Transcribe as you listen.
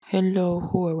Hello,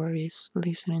 whoever is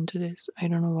listening to this. I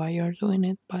don't know why you're doing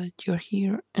it, but you're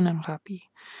here and I'm happy.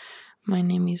 My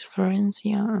name is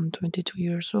Florencia. I'm 22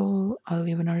 years old. I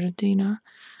live in Argentina,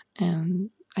 and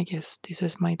I guess this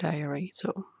is my diary.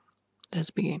 So let's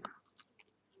begin.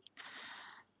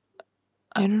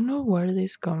 I don't know where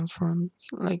this comes from.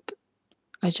 Like,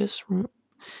 I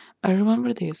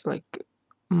remember this like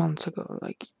months ago,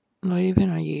 like not even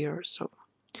a year or so.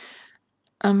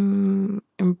 I'm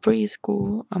in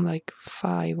preschool. I'm like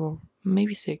 5 or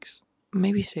maybe six,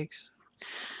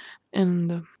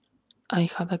 and I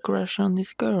had a crush on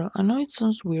this girl. I know it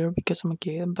sounds weird because I'm a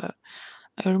kid, but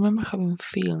I remember having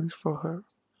feelings for her.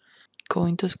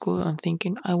 Going to school and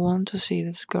thinking, I want to see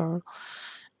this girl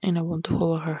and I want to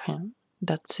hold her hand.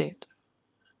 That's it.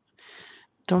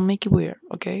 Don't make it weird,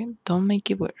 okay? Don't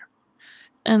make it weird.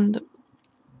 And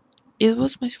it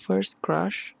was my first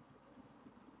crush,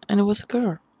 and it was a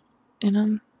girl.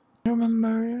 And I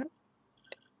remember,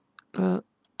 uh,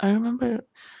 I remember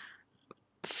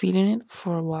feeling it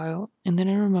for a while, and then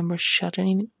I remember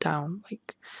shutting it down,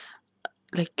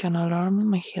 like an alarm in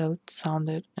my head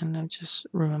sounded, and I just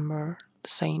remember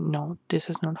saying, no, this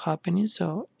is not happening,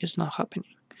 so it's not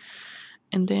happening.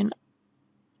 And then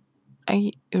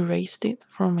I erased it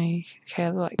from my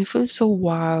head. Like, it feels so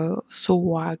wild, so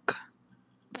whack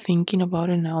thinking about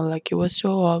it now. Like, it was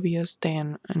so obvious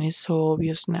then, and it's so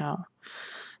obvious now.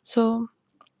 So,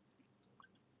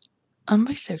 I'm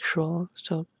bisexual,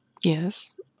 so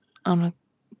yes, I'm not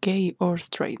gay or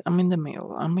straight. I'm in the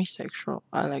middle. I'm bisexual.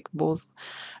 I like both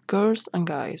girls and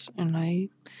guys, and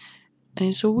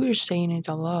it's so weird saying it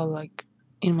aloud, like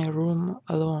in my room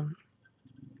alone,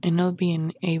 and not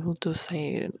being able to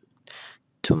say it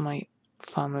to my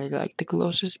family, like the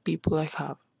closest people I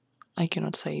have. I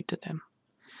cannot say it to them.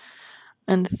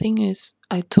 And the thing is,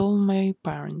 I told my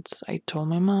parents, I told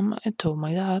my mom, I told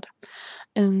my dad,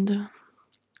 and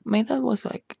my dad was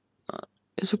like,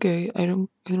 "It's okay. I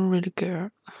don't really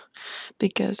care,"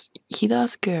 because he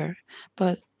does care,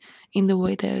 but in the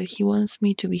way that he wants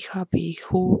me to be happy.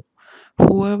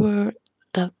 Whoever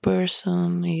that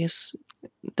person is,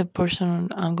 the person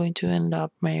I'm going to end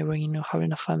up marrying or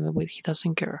having a family with, he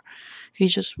doesn't care. He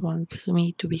just wants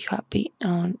me to be happy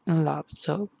and in love.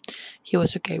 So he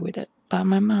was okay with it. But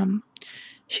my mom,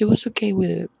 she was okay with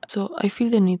it. So I feel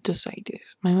the need to say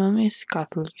this. My mom is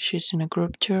Catholic. She's in a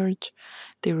group church.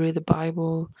 They read the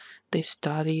Bible. They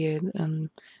study it, and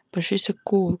but she's a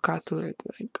cool Catholic.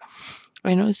 Like,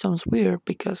 I know it sounds weird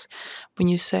because when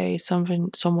you say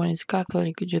someone is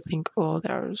Catholic, you think, oh,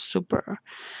 they're super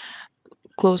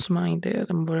close-minded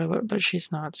and whatever. But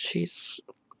she's not. She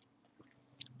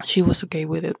was okay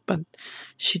with it, but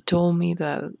she told me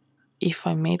that if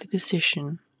I made a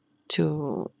decision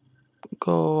to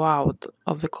go out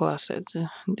of the closet,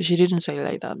 she didn't say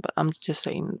like that, but I'm just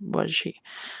saying what she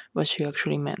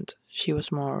actually meant. She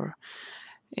was more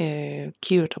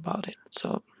cute about it.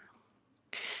 So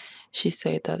she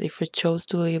said that if I chose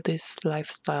to live this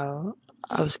lifestyle,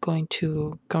 I was going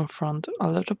to confront a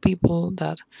lot of people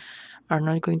that are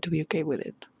not going to be okay with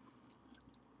it.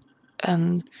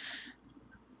 And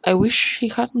I wish she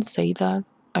hadn't said that.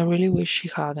 I really wish she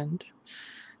hadn't.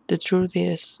 The truth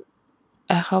is,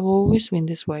 I have always been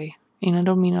this way. And I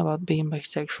don't mean about being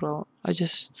bisexual.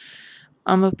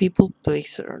 I'm a people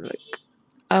pleaser. Like,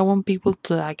 I want people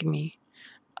to like me.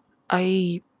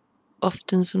 I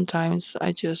sometimes,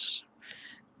 I just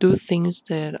do things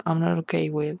that I'm not okay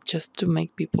with just to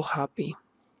make people happy.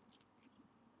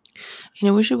 And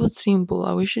I wish it was simple.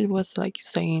 I wish it was like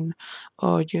saying,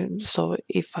 "Oh, so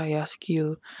if I ask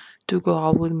you to go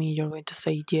out with me, you're going to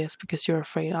say yes because you're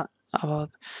afraid about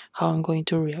how I'm going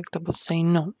to react about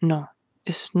saying no." No,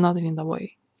 it's not in that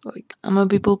way. Like, I'm a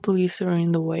people pleaser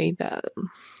in the way that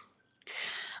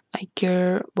I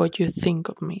care what you think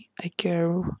of me. I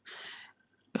care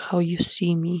how you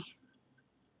see me,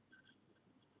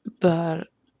 but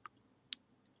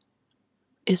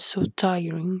it's so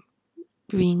tiring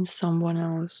being someone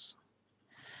else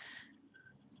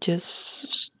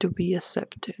just to be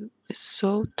accepted. It's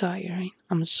so tiring.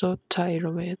 I'm so tired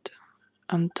of it.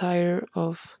 I'm tired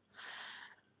of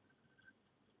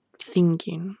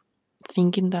thinking,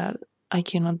 thinking that I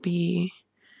cannot be,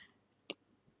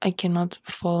 I cannot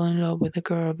fall in love with a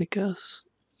girl because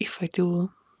if I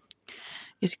do,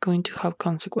 it's going to have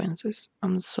consequences.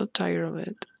 I'm so tired of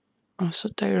it. I'm so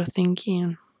tired of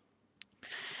thinking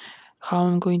how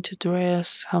I'm going to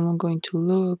dress, how I'm going to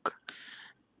look,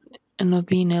 and not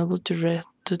being able to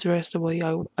dress the way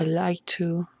I like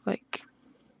to. Like,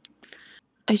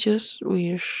 I just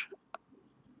wish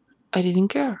I didn't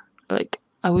care. Like,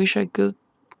 I wish I could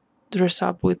dress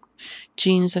up with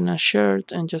jeans and a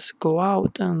shirt and just go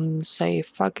out and say,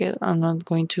 fuck it, I'm not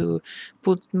going to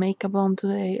put makeup on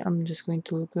today. I'm just going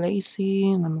to look lazy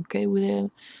and I'm okay with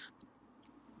it.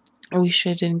 I wish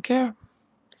I didn't care.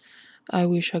 I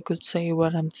wish I could say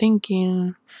what I'm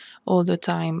thinking all the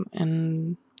time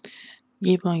and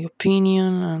give my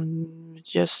opinion and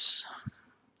just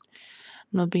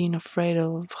not being afraid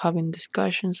of having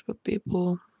discussions with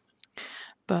people.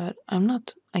 But I'm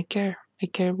not. I care. I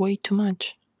care way too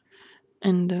much.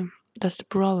 And that's the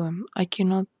problem. I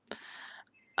cannot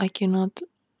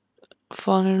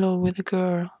fall in love with a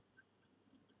girl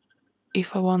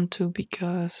if I want to,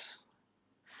 because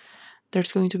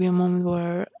there's going to be a moment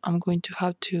where I'm going to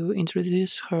have to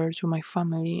introduce her to my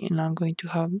family and I'm going to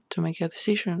have to make a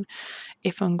decision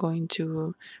if I'm going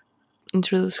to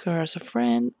introduce her as a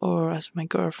friend or as my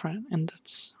girlfriend. And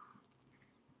that's,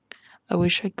 I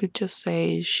wish I could just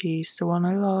say she's the one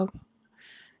I love.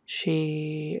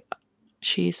 She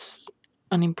she's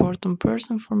an important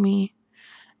person for me,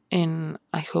 and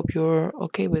I hope you're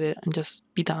okay with it and just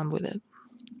be done with it.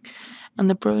 And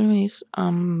the problem is,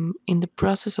 in the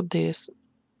process of this,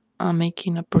 I'm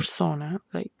making a persona.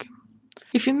 Like,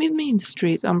 if you meet me in the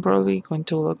street, I'm probably going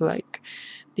to look like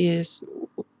this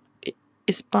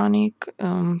Hispanic,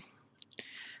 kind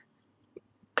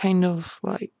of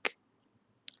like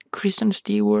Kristen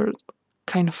Stewart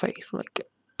kind of face, like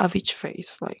a beach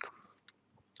face, like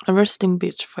a resting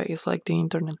beach face, like the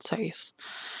internet says.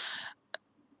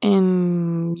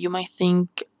 And you might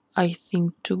think I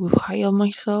think too high of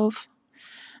myself,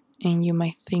 and you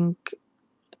might think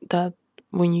that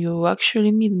when you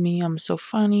actually meet me, I'm so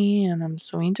funny and I'm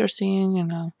so interesting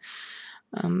and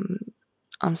um,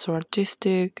 I'm so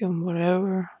artistic and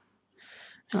whatever.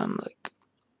 And I'm like,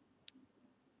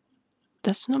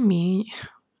 that's not me.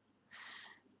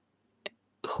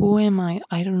 Who am I?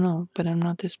 I don't know, but I'm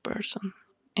not this person.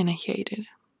 And I hate it.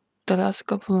 The last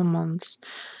couple of months,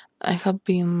 I have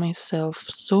been myself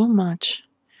so much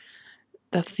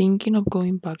that thinking of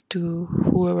going back to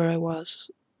whoever I was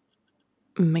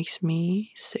makes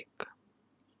me sick.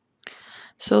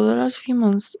 So the last few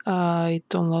months, I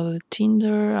downloaded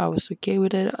Tinder. I was okay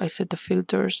with it. I set the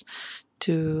filters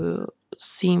to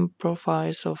seeing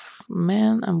profiles of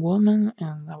men and women,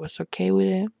 and I was okay with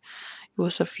it. It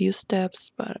was a few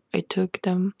steps, but I took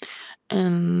them,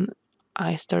 and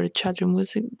I started chatting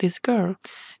with this girl.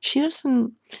 She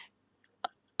doesn't.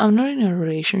 I'm not in a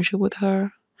relationship with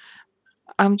her.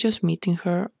 I'm just meeting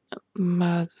her,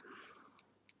 but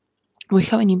we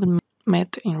haven't even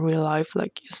met in real life.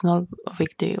 Like, it's not a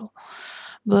big deal.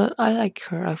 But I like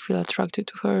her. I feel attracted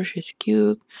to her. She's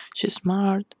cute. She's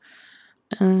smart,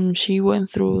 and she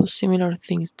went through similar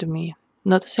things to me.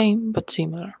 Not the same, but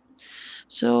similar.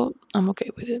 So I'm okay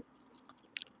with it.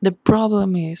 The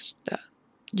problem is that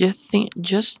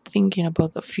just thinking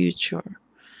about the future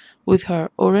with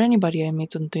her or anybody I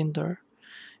meet on Tinder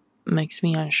makes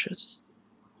me anxious.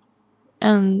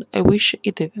 And I wish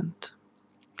it didn't.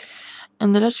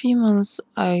 In the last few months,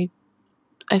 I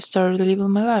started living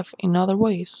my life in other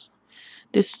ways.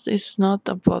 This is not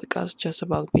a podcast just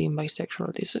about being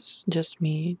bisexual. This is just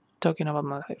me talking about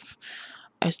my life.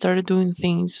 I started doing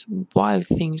things, wild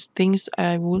things, things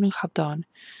I wouldn't have done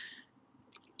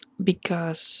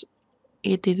because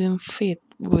it didn't fit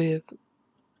with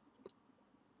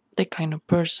the kind of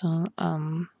person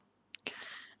I'm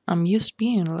used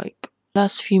being. Like,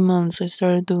 last few months, I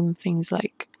started doing things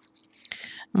like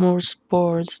more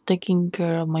sports, taking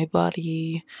care of my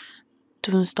body,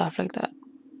 doing stuff like that.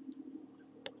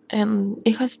 And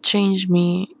it has changed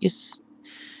me. It's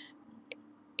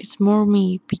more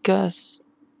me because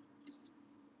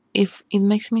if it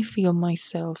makes me feel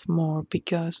myself more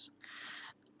because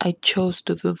I chose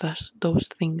to do those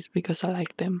things because I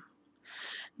like them,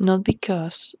 not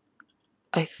because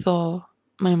I thought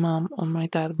my mom or my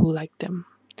dad would like them.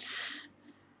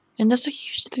 And that's a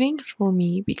huge thing for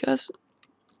me because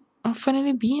I'm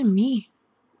finally being me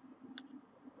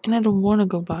and I don't want to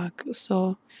go back.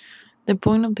 So, the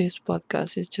point of this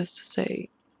podcast is just to say,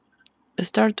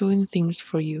 start doing things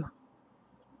for you.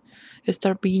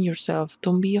 Start being yourself.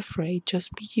 Don't be afraid.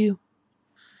 Just be you.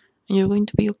 And you're going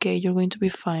to be okay. You're going to be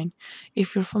fine.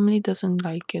 If your family doesn't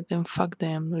like it, then fuck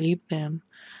them. Leave them.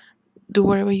 Do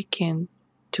whatever you can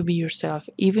to be yourself.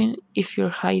 Even if you're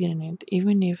hiding it.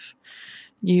 Even if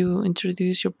you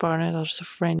introduce your partner as a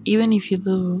friend. Even if you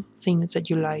do things that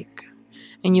you like.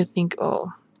 And you think,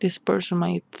 oh, this person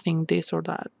might think this or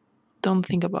that. Don't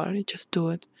think about it. Just do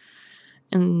it.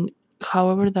 And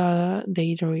however that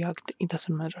they react, it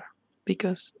doesn't matter.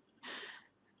 Because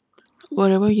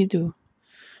whatever you do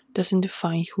doesn't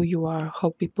define who you are, how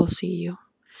people see you.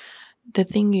 the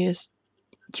thing is,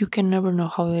 you can never know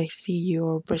how they see you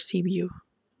or perceive you.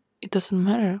 It doesn't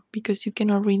matter because you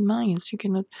cannot read minds. You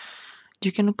cannot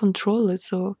control it.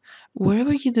 So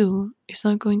whatever you do, it's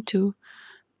not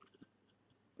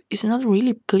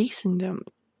really pleasing them.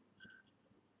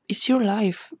 It's your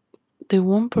life. The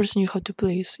one person you have to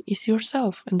please is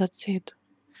yourself, and that's it.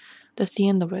 That's the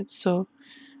end of it. So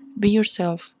be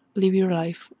yourself, live your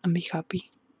life, and be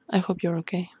happy. I hope you're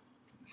okay.